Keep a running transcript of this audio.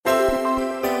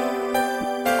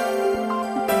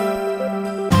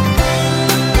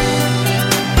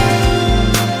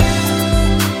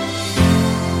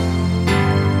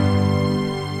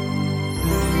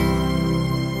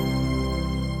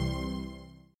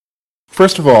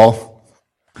First of all,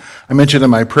 I mentioned in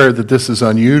my prayer that this is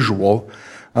unusual.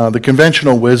 The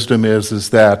conventional wisdom is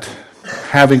that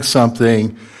having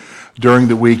something during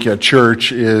the week at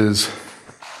church is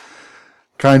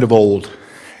kind of old.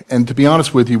 And to be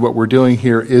honest with you, what we're doing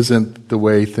here isn't the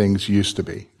way things used to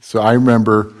be. So I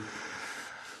remember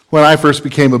when I first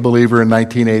became a believer in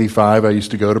 1985, I used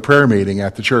to go to prayer meeting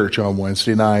at the church on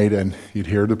Wednesday night, and you'd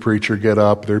hear the preacher get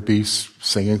up, there'd be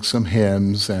singing some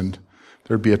hymns, and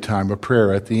there'd be a time of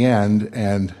prayer at the end,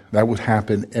 and that would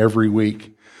happen every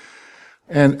week.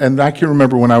 And I can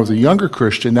remember when I was a younger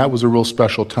Christian, that was a real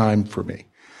special time for me.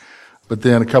 But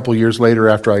then a couple years later,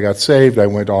 after I got saved, I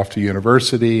went off to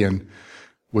university and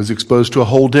was exposed to a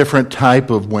whole different type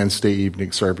of Wednesday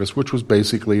evening service, which was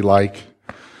basically like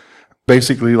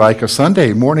a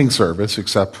Sunday morning service,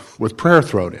 except with prayer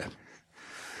thrown in.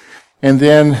 And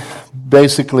then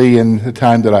basically in the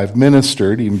time that I've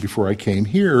ministered, even before I came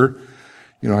here,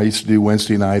 I used to do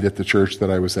Wednesday night at the church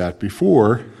that I was at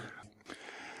before.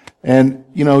 And,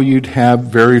 you'd have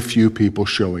very few people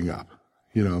showing up,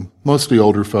 mostly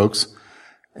older folks.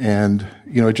 And,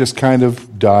 it just kind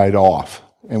of died off.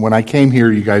 And when I came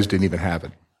here, you guys didn't even have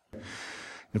it.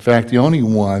 In fact,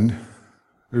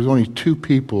 there's only two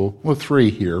people,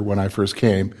 three here when I first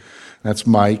came. That's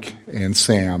Mike and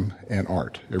Sam and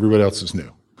Art. Everybody else is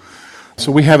new.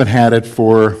 So we haven't had it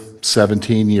for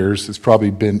 17 years. It's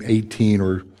probably been 18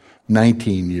 or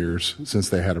 19 years since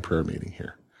they had a prayer meeting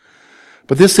here.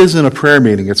 But this isn't a prayer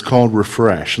meeting. It's called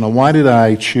Refresh. Now, why did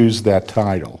I choose that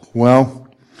title?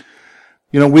 Well,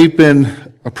 we've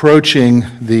been approaching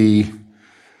the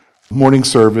morning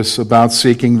service about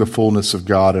seeking the fullness of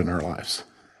God in our lives.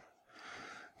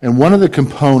 And one of the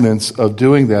components of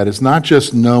doing that is not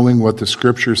just knowing what the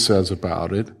Scripture says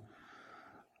about it,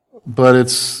 but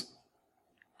it's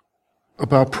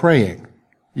about praying.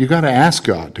 You got to ask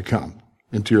God to come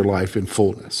into your life in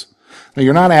fullness. Now,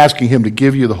 you're not asking Him to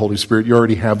give you the Holy Spirit. You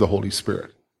already have the Holy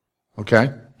Spirit.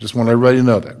 Okay? Just want everybody to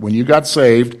know that. When you got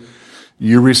saved,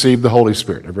 you received the Holy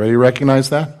Spirit. Everybody recognize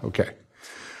that? Okay.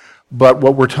 But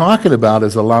what we're talking about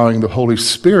is allowing the Holy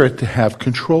Spirit to have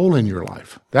control in your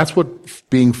life. That's what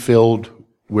being filled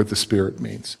with the Spirit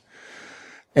means.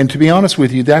 And to be honest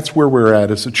with you, that's where we're at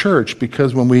as a church,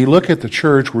 because when we look at the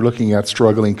church, we're looking at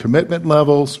struggling commitment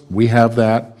levels. We have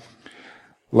that.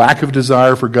 Lack of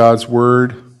desire for God's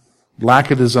Word.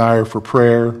 Lack of desire for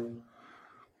prayer.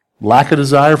 Lack of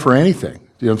desire for anything.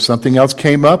 If something else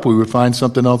came up, we would find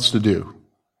something else to do.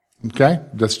 Okay?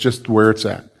 That's just where it's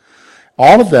at.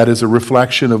 All of that is a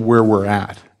reflection of where we're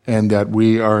at and that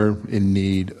we are in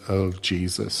need of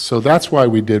Jesus. So that's why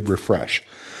we did Refresh.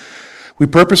 We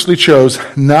purposely chose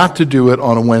not to do it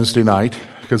on a Wednesday night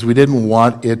because we didn't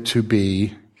want it to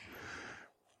be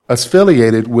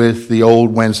affiliated with the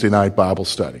old Wednesday night Bible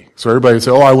study. So everybody would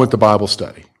say, I went to Bible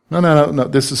study. No.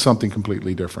 This is something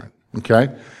completely different. Okay?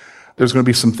 There's going to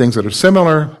be some things that are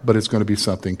similar, but it's going to be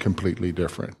something completely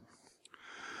different.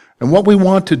 And what we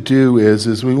want to do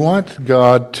is we want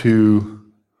God's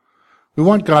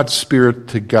Spirit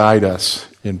to guide us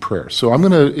in prayer. So I'm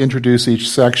going to introduce each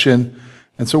section,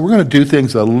 and so we're going to do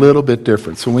things a little bit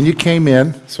different. So when you came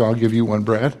in, so I'll give you one,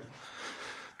 Brad,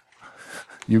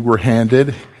 you were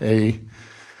handed a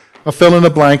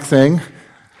fill-in-the-blank thing,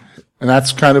 and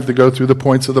that's kind of to go through the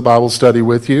points of the Bible study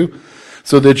with you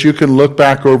so that you can look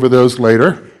back over those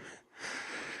later.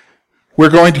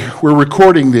 We're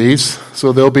recording these,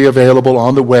 so they'll be available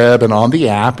on the web and on the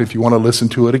app if you want to listen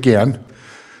to it again.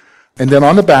 And then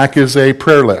on the back is a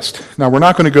prayer list. Now, we're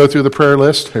not going to go through the prayer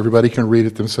list. Everybody can read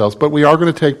it themselves. But we are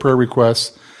going to take prayer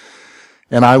requests,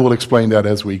 and I will explain that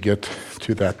as we get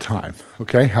to that time,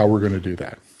 okay, how we're going to do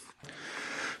that.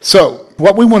 So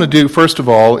what we want to do, first of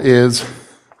all, is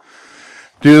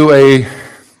do a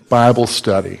Bible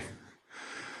study.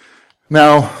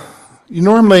 Now,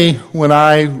 normally, when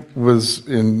I was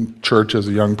in church as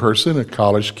a young person, a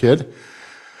college kid,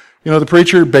 the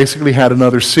preacher basically had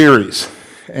another series.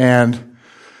 And,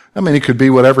 it could be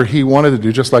whatever he wanted to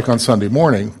do, just like on Sunday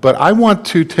morning. But I want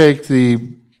to take the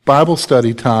Bible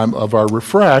study time of our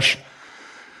Refresh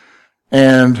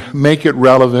and make it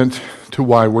relevant to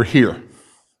why we're here.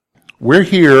 We're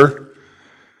here,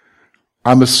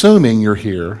 I'm assuming you're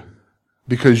here,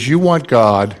 because you want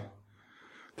God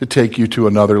to take you to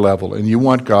another level, and you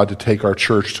want God to take our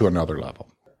church to another level.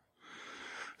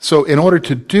 So in order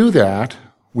to do that,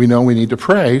 we know we need to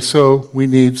pray, so we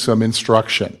need some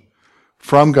instruction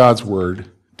from God's Word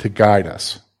to guide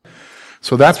us.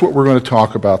 So that's what we're going to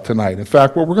talk about tonight. In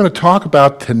fact, what we're going to talk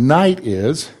about tonight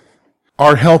is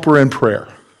our helper in prayer.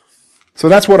 So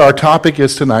that's what our topic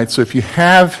is tonight. So if you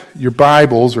have your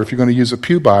Bibles, or if you're going to use a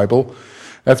pew Bible,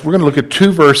 We're going to look at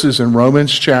two verses in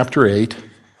Romans chapter 8.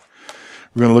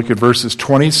 We're going to look at verses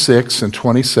 26 and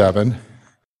 27.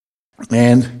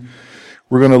 And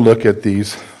we're going to look at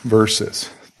these verses.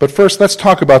 But first, let's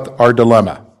talk about our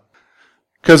dilemma.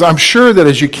 Because I'm sure that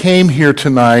as you came here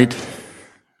tonight,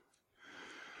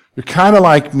 you're kind of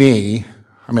like me.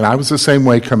 I mean, I was the same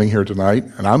way coming here tonight,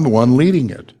 and I'm the one leading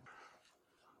it.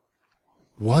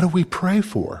 What do we pray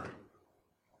for?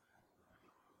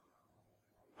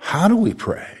 How do we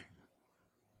pray?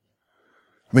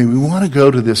 I mean, we want to go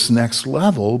to this next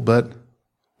level, but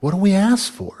what do we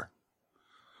ask for?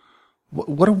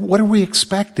 What are we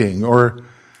expecting? Or,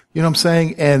 you know what I'm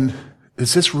saying? And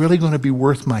is this really going to be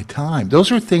worth my time?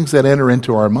 Those are things that enter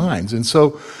into our minds. And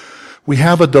so we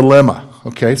have a dilemma,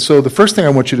 okay? So the first thing I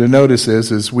want you to notice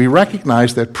is we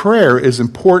recognize that prayer is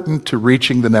important to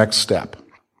reaching the next step.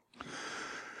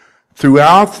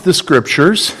 Throughout the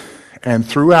scriptures and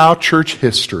throughout church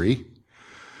history,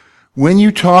 when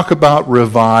you talk about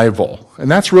revival, and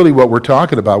that's really what we're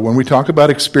talking about, when we talk about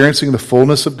experiencing the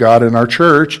fullness of God in our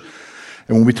church,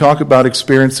 and when we talk about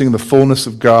experiencing the fullness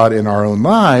of God in our own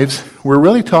lives, we're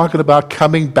really talking about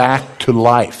coming back to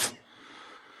life.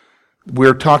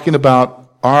 We're talking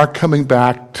about our coming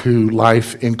back to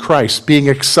life in Christ, being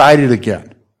excited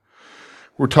again.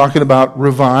 We're talking about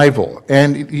revival.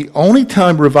 And the only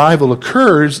time revival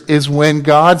occurs is when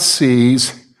God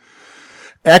sees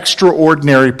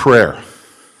extraordinary prayer.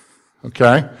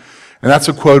 Okay? And that's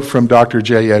a quote from Dr.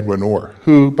 J. Edwin Orr,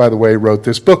 who, by the way, wrote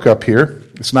this book up here.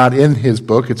 It's not in his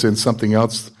book. It's in something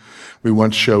else we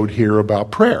once showed here about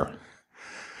prayer.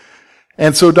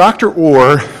 And so Dr.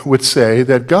 Orr would say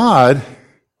that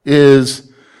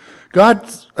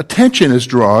God's attention is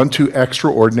drawn to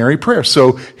extraordinary prayer.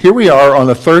 So here we are on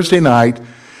a Thursday night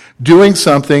doing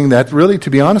something that really,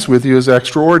 to be honest with you, is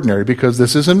extraordinary because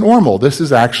this isn't normal. This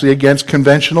is actually against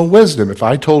conventional wisdom. If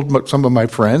I told some of my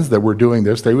friends that we're doing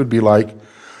this, they would be like,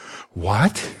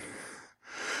 what?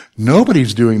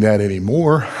 Nobody's doing that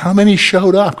anymore. How many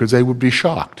showed up? Because they would be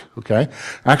shocked, okay?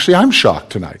 Actually, I'm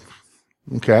shocked tonight,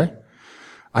 okay?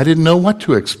 I didn't know what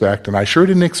to expect, and I sure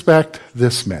didn't expect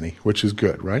this many, which is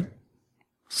good, right?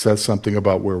 Says something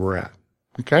about where we're at,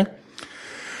 okay?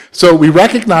 So we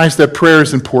recognize that prayer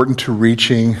is important to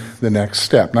reaching the next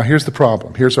step. Now here's the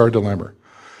problem. Here's our dilemma.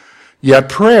 Yet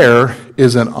prayer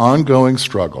is an ongoing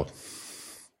struggle.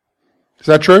 Is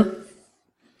that true?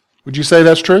 Would you say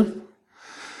that's true?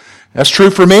 That's true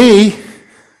for me.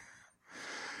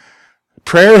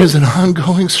 Prayer is an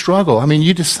ongoing struggle. I mean,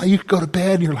 you go to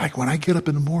bed and you're like, when I get up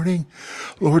in the morning,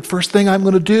 Lord, first thing I'm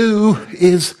going to do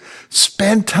is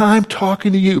spend time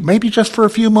talking to you. Maybe just for a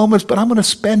few moments, but I'm going to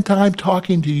spend time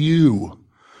talking to you.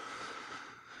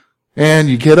 And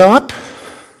you get up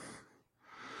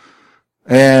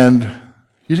and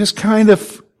you just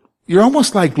you're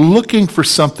almost like looking for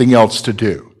something else to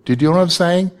do. Do you know what I'm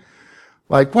saying?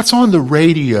 Like, what's on the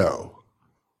radio?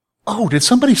 Oh, did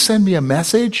somebody send me a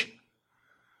message?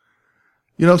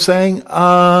 You know what I'm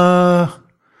saying?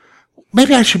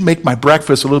 Maybe I should make my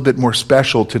breakfast a little bit more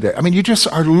special today. I mean, you just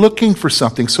are looking for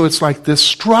something. So it's like this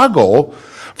struggle,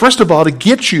 first of all, to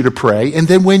get you to pray. And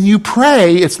then when you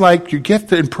pray, it's like you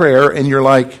get in prayer and you're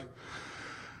like,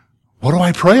 what do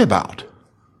I pray about?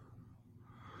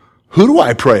 Who do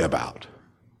I pray about?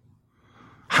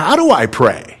 How do I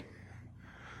pray?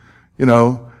 You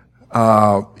know,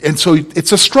 and so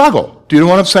it's a struggle. Do you know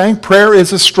what I'm saying? Prayer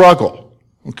is a struggle.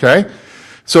 Okay?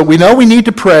 So we know we need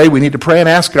to pray. We need to pray and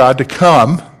ask God to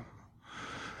come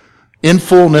in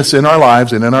fullness in our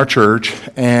lives and in our church,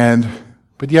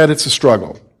 but yet it's a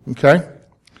struggle, okay?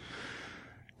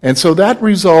 And so that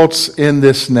results in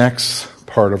this next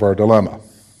part of our dilemma.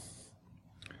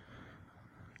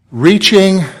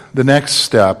 Reaching the next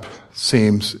step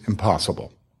seems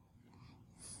impossible.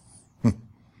 I'm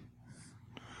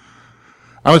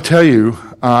going to tell you,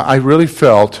 I really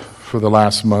felt for the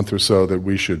last month or so that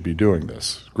we should be doing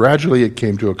this. Gradually it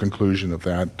came to a conclusion of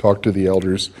that, talked to the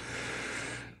elders.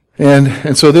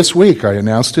 And so this week I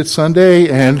announced it Sunday,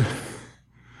 and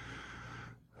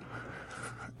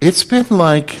it's been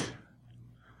like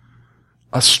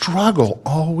a struggle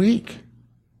all week.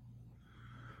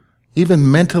 Even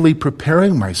mentally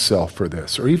preparing myself for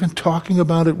this, or even talking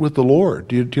about it with the Lord.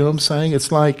 Do you know what I'm saying?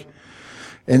 It's like,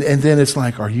 and then it's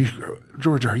like,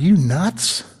 George, are you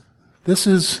nuts? This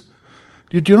is,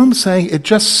 do you know what I'm saying? It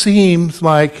just seems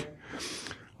like,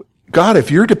 God,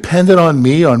 if you're dependent on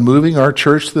me on moving our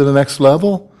church to the next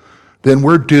level, then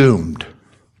we're doomed.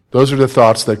 Those are the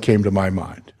thoughts that came to my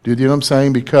mind. Do you know what I'm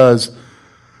saying? Because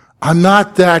I'm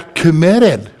not that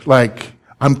committed like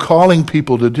I'm calling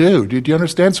people to do. Do you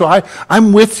understand? So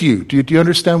I'm with you. Do you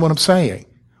understand what I'm saying?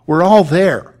 We're all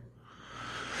there.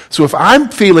 So if I'm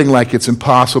feeling like it's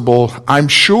impossible, I'm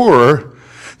sure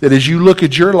that as you look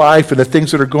at your life and the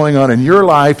things that are going on in your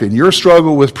life and your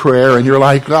struggle with prayer and you're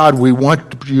like, God, we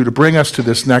want you to bring us to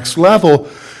this next level,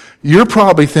 you're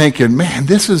probably thinking, man,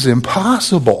 this is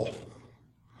impossible.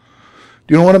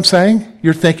 Do you know what I'm saying?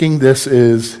 You're thinking this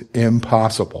is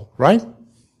impossible, right?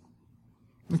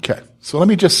 Okay, so let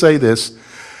me just say this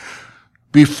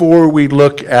before we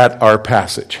look at our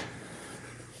passage.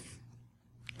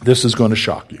 This is going to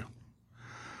shock you.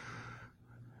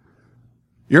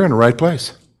 You're in the right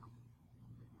place.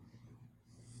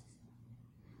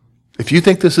 If you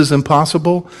think this is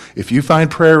impossible, if you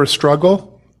find prayer a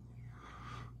struggle,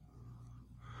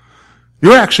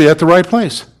 you're actually at the right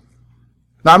place.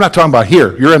 Now, I'm not talking about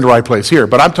here. You're in the right place here.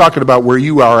 But I'm talking about where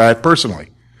you are at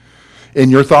personally, in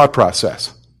your thought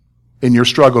process, in your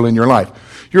struggle in your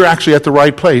life. You're actually at the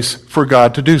right place for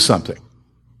God to do something.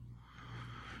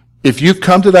 If you've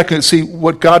come to that, see,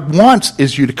 what God wants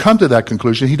is you to come to that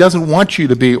conclusion. He doesn't want you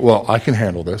to be, well, I can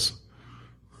handle this.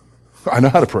 I know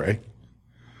how to pray.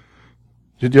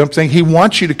 You know what I'm saying? He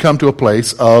wants you to come to a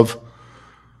place of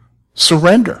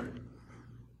surrender.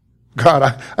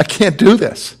 God, I can't do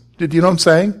this. Do you know what I'm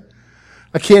saying?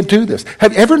 I can't do this.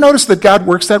 Have you ever noticed that God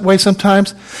works that way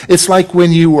sometimes? It's like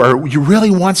when you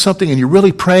really want something and you're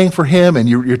really praying for Him and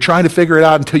you're trying to figure it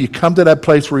out until you come to that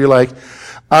place where you're like,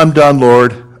 I'm done,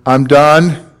 Lord. I'm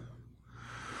done.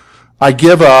 I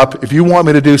give up. If you want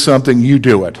me to do something, you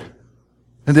do it.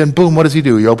 And then boom, what does He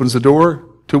do? He opens the door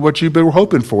to what you've been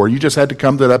hoping for. You just had to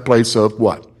come to that place of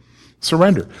what?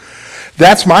 Surrender.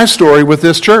 That's my story with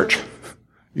this church.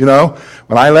 You know,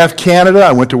 when I left Canada,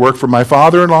 I went to work for my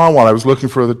father-in-law while I was looking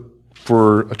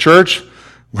for a church.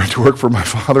 Went to work for my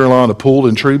father-in-law in the pool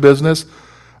and tree business.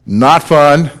 Not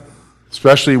fun,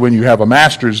 especially when you have a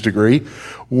master's degree.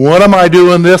 What am I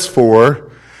doing this for?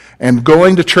 And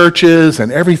going to churches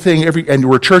and everything, and there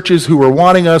were churches who were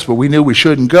wanting us, but we knew we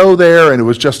shouldn't go there, and it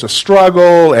was just a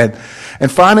struggle. And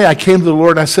finally I came to the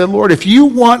Lord and I said, Lord, if you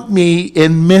want me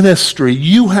in ministry,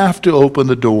 you have to open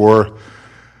the door.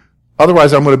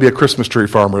 Otherwise, I'm going to be a Christmas tree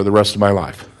farmer the rest of my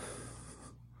life.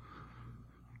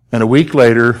 And a week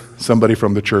later, somebody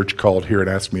from the church called here and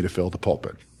asked me to fill the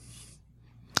pulpit.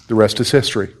 The rest is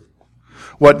history.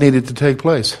 What needed to take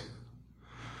place?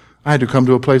 I had to come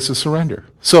to a place of surrender.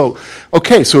 So,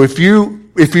 okay, so if you're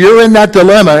in that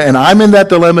dilemma, and I'm in that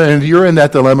dilemma, and you're in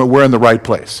that dilemma, we're in the right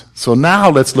place. So now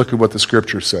let's look at what the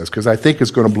Scripture says, because I think it's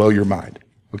going to blow your mind.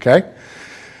 Okay?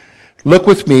 Look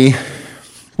with me.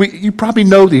 You probably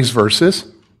know these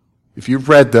verses, if you've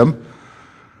read them,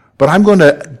 but I'm going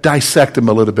to dissect them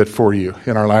a little bit for you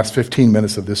in our last 15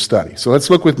 minutes of this study. So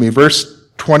let's look with me. Verse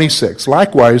 26.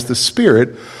 Likewise, the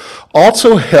Spirit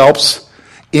also helps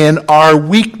in our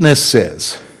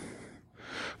weaknesses.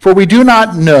 For we do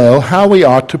not know how we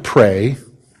ought to pray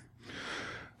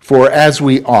for as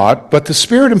we ought, but the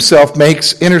Spirit Himself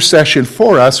makes intercession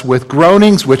for us with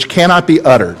groanings which cannot be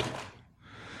uttered.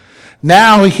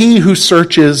 Now He who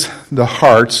searches the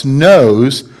hearts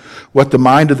knows what the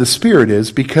mind of the Spirit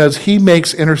is, because He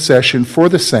makes intercession for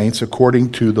the saints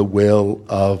according to the will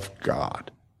of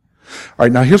God. All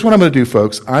right, now here's what I'm going to do,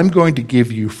 folks. I'm going to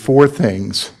give you 4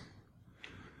 things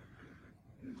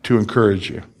to encourage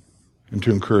you and to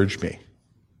encourage me.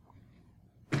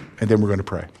 And then we're going to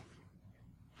pray.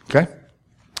 Okay?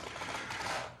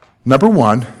 Number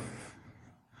 1,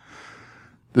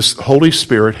 the Holy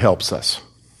Spirit helps us.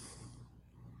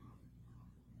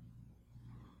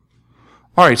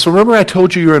 All right, so remember I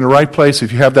told you you're in the right place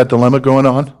if you have that dilemma going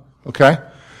on? Okay?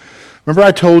 Remember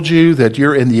I told you that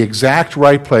you're in the exact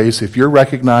right place if you're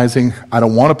recognizing, I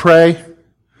don't want to pray,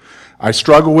 I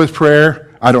struggle with prayer,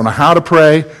 I don't know how to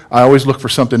pray, I always look for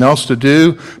something else to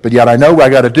do, but yet I know I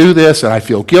got to do this, and I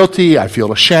feel guilty, I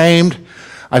feel ashamed,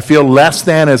 I feel less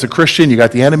than as a Christian. You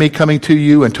got the enemy coming to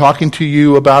you and talking to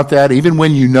you about that, even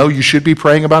when you know you should be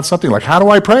praying about something. Like, how do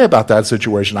I pray about that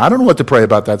situation? I don't know what to pray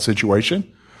about that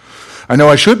situation. I know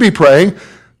I should be praying.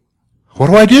 What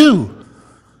do I do?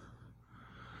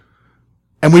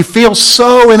 And we feel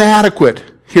so inadequate.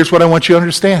 Here's what I want you to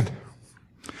understand.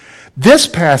 This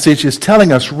passage is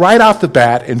telling us right off the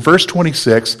bat in verse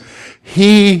 26,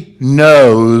 He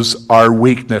knows our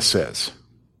weaknesses.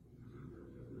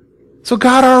 So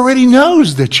God already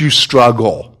knows that you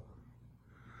struggle.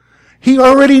 He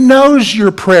already knows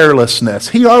your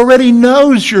prayerlessness. He already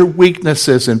knows your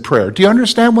weaknesses in prayer. Do you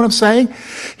understand what I'm saying?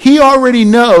 He already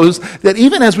knows that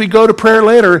even as we go to prayer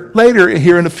later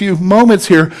here in a few moments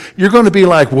here, you're going to be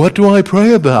like, what do I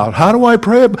pray about? How do I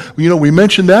pray? We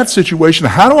mentioned that situation.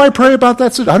 How do I pray about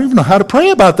that situation? I don't even know how to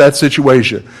pray about that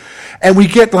situation. And we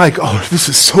get like, oh, this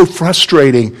is so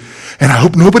frustrating. And I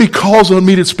hope nobody calls on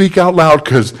me to speak out loud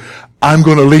because I'm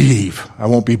going to leave. I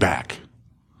won't be back.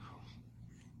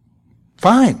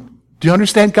 Fine. Do you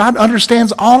understand? God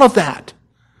understands all of that.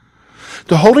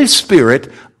 The Holy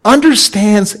Spirit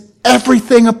understands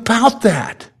everything about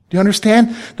that. Do you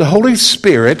understand? The Holy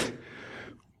Spirit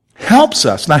helps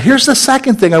us. Now, here's the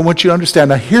second thing I want you to understand.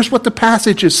 Now, here's what the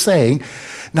passage is saying.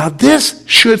 Now, this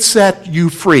should set you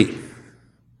free.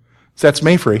 Sets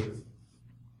me free.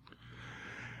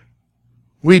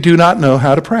 We do not know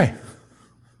how to pray.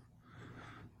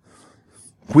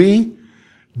 We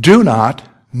do not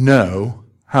know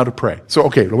how to pray. So,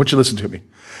 okay, I want you to listen to me.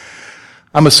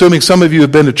 I'm assuming some of you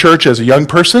have been to church as a young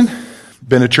person,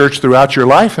 been to church throughout your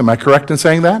life. Am I correct in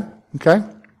saying that? Okay.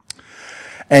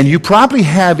 And you probably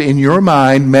have in your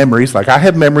mind memories, like I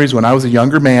have memories when I was a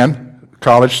younger man,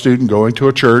 college student, going to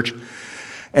a church,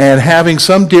 and having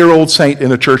some dear old saint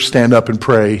in a church stand up and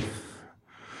pray,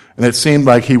 and it seemed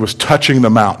like he was touching the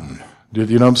mountain. You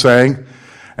know what I'm saying?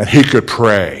 And he could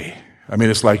pray. I mean,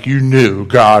 it's like you knew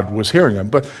God was hearing him.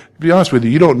 But to be honest with you,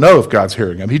 you don't know if God's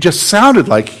hearing him. He just sounded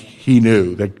like he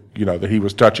knew that, that he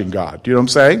was touching God. Do you know what I'm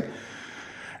saying?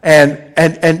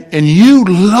 And you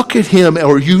look at him,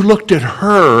 or you looked at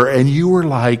her, and you were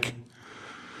like,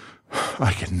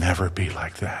 I could never be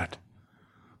like that.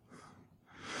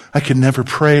 I could never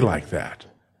pray like that.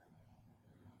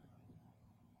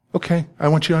 Okay, I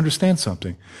want you to understand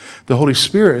something. The Holy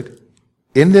Spirit,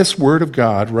 in this Word of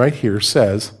God right here,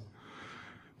 says,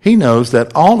 He knows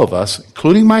that all of us,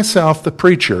 including myself, the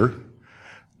preacher,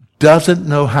 doesn't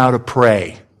know how to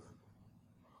pray.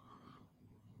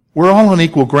 We're all on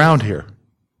equal ground here.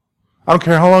 I don't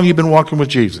care how long you've been walking with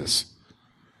Jesus.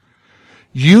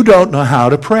 You don't know how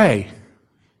to pray.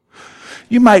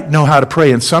 You might know how to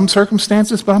pray in some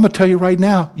circumstances, but I'm going to tell you right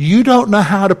now, you don't know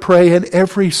how to pray in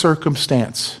every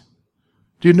circumstance.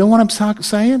 Do you know what I'm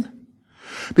saying?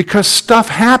 Because stuff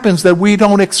happens that we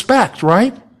don't expect,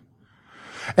 right?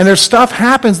 And there's stuff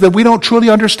happens that we don't truly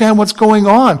understand what's going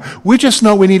on. We just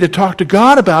know we need to talk to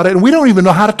God about it, and we don't even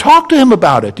know how to talk to Him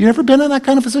about it. You ever been in that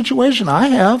kind of a situation? I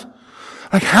have.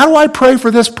 Like, how do I pray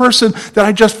for this person that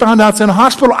I just found out's in a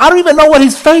hospital? I don't even know what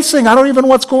he's facing. I don't even know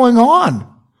what's going on.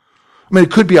 I mean,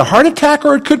 it could be a heart attack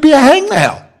or it could be a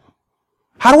hangnail.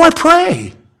 How do I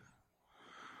pray?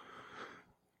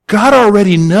 God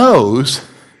already knows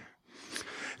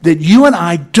that you and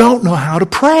I don't know how to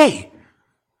pray.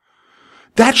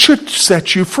 That should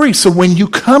set you free. So when you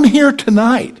come here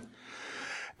tonight,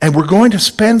 and we're going to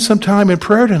spend some time in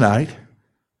prayer tonight,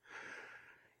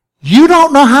 you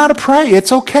don't know how to pray.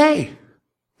 It's okay.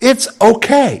 It's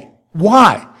okay.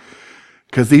 Why?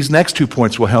 Because these next 2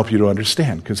 points will help you to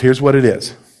understand. Because here's what it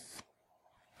is.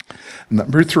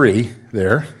 Number 3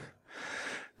 there,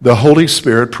 the Holy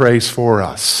Spirit prays for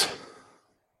us.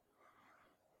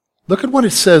 Look at what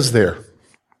it says there.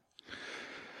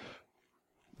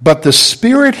 But the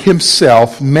Spirit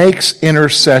Himself makes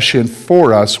intercession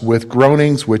for us with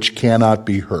groanings which cannot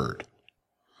be heard.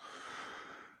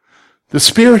 The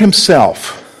Spirit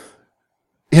Himself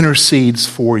intercedes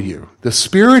for you. The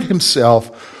Spirit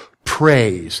Himself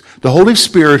prays. The Holy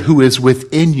Spirit who is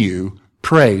within you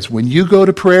prays. When you go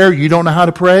to prayer, you don't know how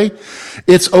to pray,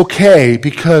 it's okay,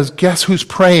 because guess who's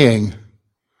praying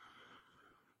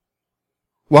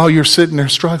while you're sitting there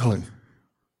struggling?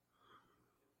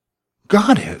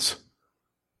 God is.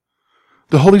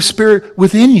 The Holy Spirit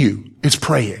within you is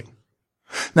praying.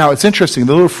 Now, it's interesting.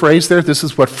 The little phrase there, this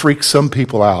is what freaks some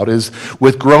people out, is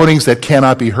with groanings that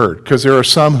cannot be heard. Because there are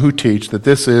some who teach that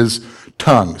this is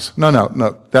tongues. No.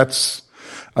 That's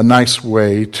a nice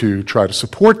way to try to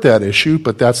support that issue,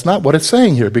 but that's not what it's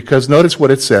saying here. Because notice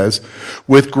what it says.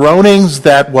 With groanings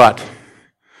that what?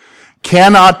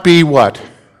 Cannot be what?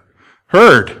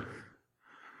 Heard.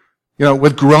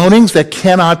 With groanings that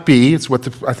cannot be, it's what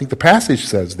I think the passage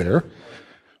says there.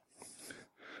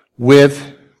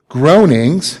 With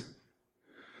groanings,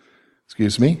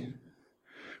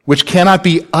 which cannot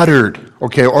be uttered,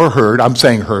 okay, or heard, I'm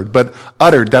saying heard, but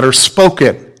uttered, that are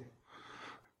spoken.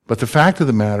 But the fact of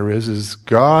the matter is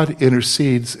God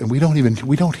intercedes, and we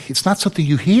don't, it's not something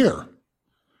you hear.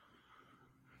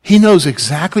 He knows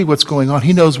exactly what's going on.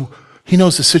 He knows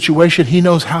the situation. He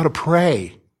knows how to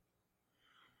pray.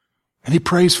 And He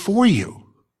prays for you.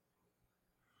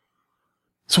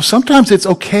 So sometimes it's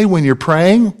okay when you're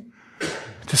praying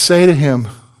to say to Him,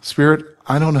 Spirit,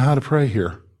 I don't know how to pray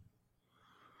here.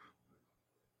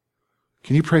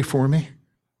 Can you pray for me?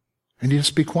 And you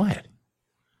just be quiet.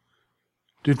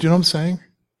 Do you know what I'm saying?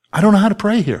 I don't know how to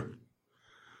pray here.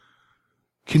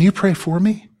 Can you pray for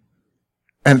me?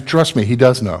 And trust me, He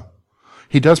does know.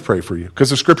 He does pray for you because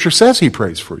the scripture says he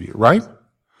prays for you, right?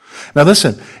 Now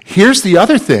listen, here's the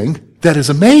other thing that is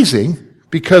amazing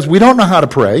because we don't know how to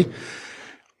pray.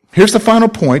 Here's the final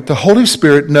point. The Holy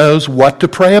Spirit knows what to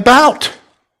pray about.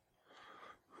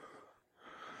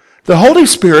 The Holy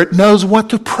Spirit knows what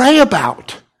to pray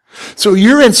about. So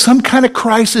you're in some kind of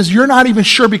crisis. You're not even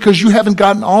sure because you haven't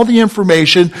gotten all the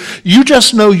information. You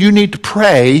just know you need to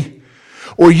pray.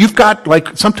 Or you've got,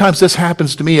 like, sometimes this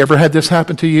happens to me. Ever had this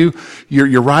happen to you?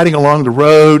 You're riding along the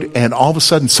road and all of a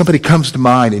sudden somebody comes to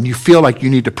mind and you feel like you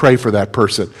need to pray for that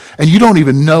person. And you don't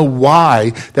even know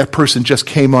why that person just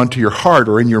came onto your heart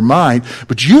or in your mind,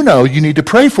 but you know you need to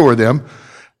pray for them.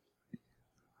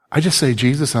 I just say,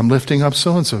 Jesus, I'm lifting up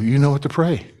so-and-so. You know what to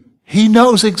pray. He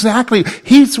knows exactly.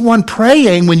 He's the one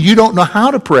praying when you don't know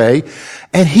how to pray,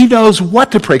 and he knows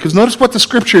what to pray. Because notice what the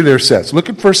scripture there says. Look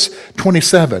at verse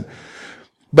 27.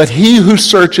 But he who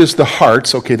searches the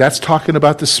hearts, okay, that's talking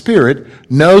about the Spirit,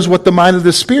 knows what the mind of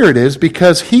the Spirit is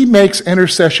because he makes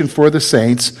intercession for the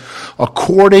saints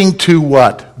according to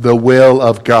what? The will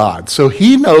of God. So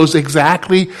he knows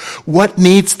exactly what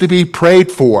needs to be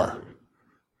prayed for.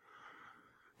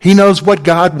 He knows what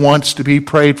God wants to be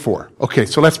prayed for. Okay,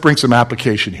 so let's bring some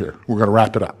application here. We're going to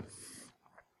wrap it up.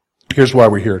 Here's why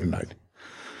we're here tonight.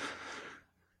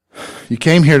 You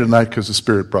came here tonight because the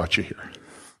Spirit brought you here.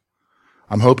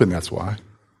 I'm hoping that's why.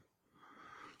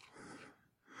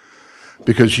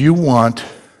 Because you want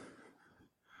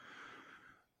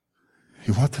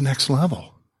the next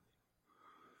level.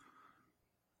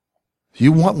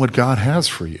 You want what God has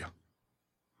for you.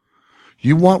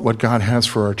 You want what God has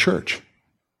for our church.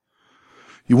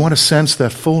 You want to sense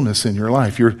that fullness in your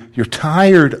life. You're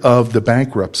tired of the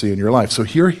bankruptcy in your life. So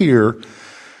you're here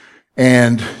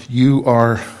and you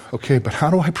are, okay, but how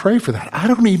do I pray for that? I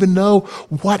don't even know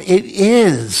what it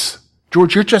is.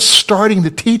 George, you're just starting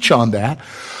to teach on that.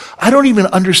 I don't even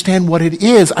understand what it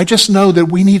is. I just know that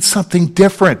we need something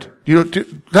different. You know,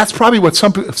 that's probably what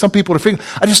some people are thinking.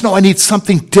 I just know I need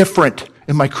something different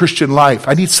in my Christian life.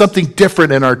 I need something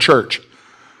different in our church.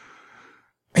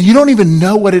 And you don't even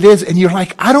know what it is, and you're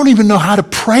like, I don't even know how to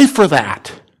pray for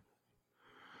that.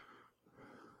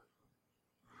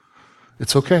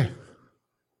 It's okay.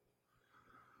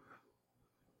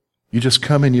 You just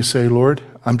come and you say, Lord,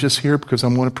 I'm just here because I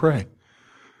want to pray.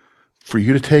 For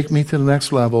you to take me to the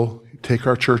next level, take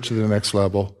our church to the next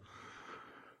level.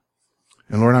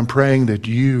 And Lord, I'm praying that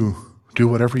you do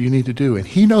whatever you need to do. And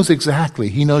he knows exactly,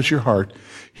 he knows your heart.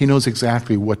 He knows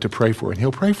exactly what to pray for, and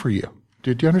he'll pray for you.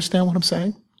 Do you understand what I'm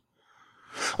saying?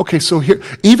 Okay, so here,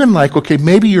 even like, okay,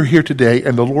 maybe you're here today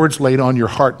and the Lord's laid on your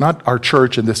heart, not our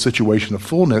church in this situation of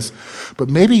fullness, but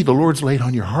maybe the Lord's laid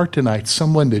on your heart tonight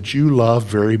someone that you love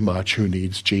very much who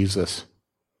needs Jesus.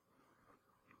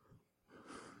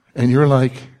 And you're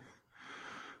like,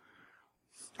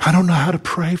 I don't know how to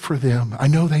pray for them. I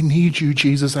know they need you,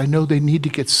 Jesus. I know they need to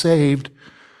get saved.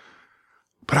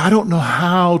 But I don't know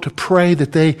how to pray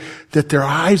that their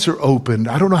eyes are opened.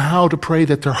 I don't know how to pray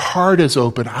that their heart is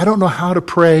open. I don't know how to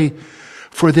pray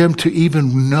for them to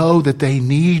even know that they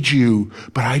need you.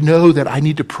 But I know that I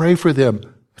need to pray for them.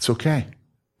 It's okay.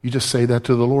 You just say that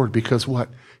to the Lord because what?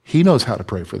 He knows how to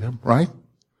pray for them, right?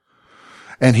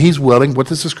 And he's willing. What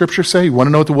does the scripture say? You want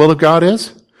to know what the will of God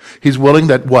is? He's willing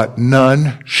that what?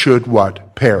 None should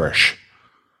what? Perish.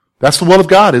 That's the will of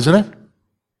God, isn't it?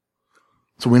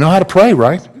 So we know how to pray,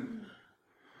 right?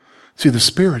 See, the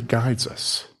Spirit guides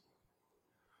us.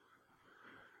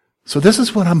 So this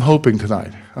is what I'm hoping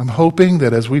tonight. I'm hoping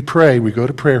that as we pray, we go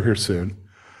to prayer here soon,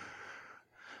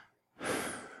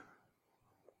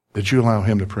 that you allow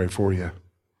him to pray for you.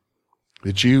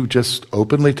 That you just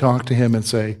openly talk to him and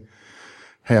say,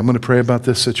 hey, I'm going to pray about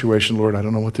this situation, Lord. I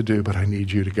don't know what to do, but I need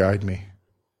you to guide me.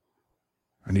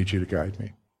 I need you to guide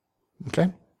me.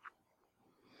 Okay?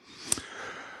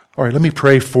 All right, let me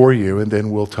pray for you, and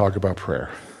then we'll talk about prayer.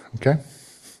 Okay?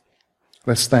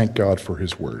 Let's thank God for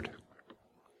his word.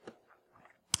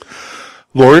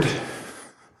 Lord,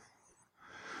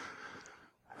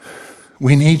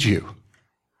 we need you.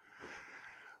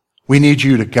 We need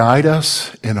you to guide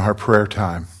us in our prayer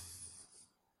time.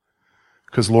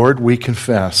 Because, Lord, we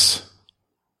confess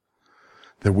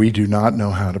that we do not know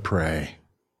how to pray.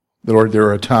 Lord,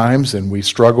 there are times, and we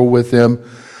struggle with them,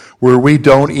 where we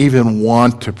don't even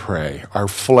want to pray. Our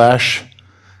flesh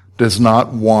does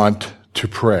not want to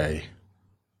pray.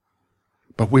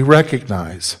 But we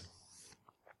recognize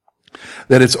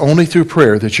that it's only through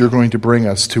prayer that you're going to bring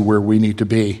us to where we need to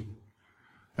be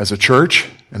as a church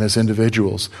and as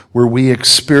individuals, where we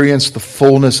experience the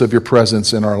fullness of your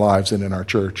presence in our lives and in our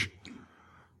church.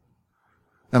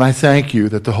 And I thank you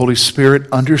that the Holy Spirit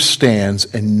understands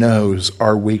and knows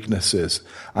our weaknesses.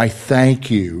 I thank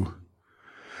you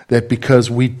that because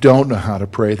we don't know how to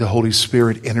pray, the Holy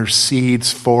Spirit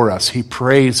intercedes for us. He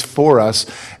prays for us,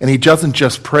 and He doesn't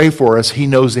just pray for us, He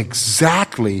knows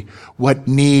exactly what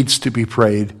needs to be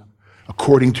prayed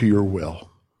according to your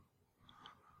will.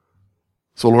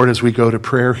 So, Lord, as we go to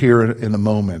prayer here in a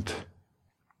moment,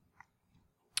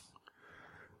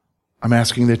 I'm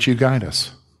asking that you guide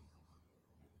us,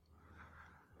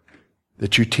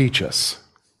 that you teach us,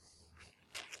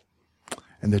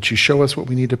 and that you show us what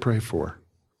we need to pray for.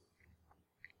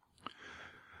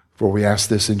 For we ask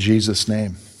this in Jesus'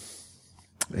 name.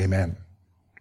 Amen.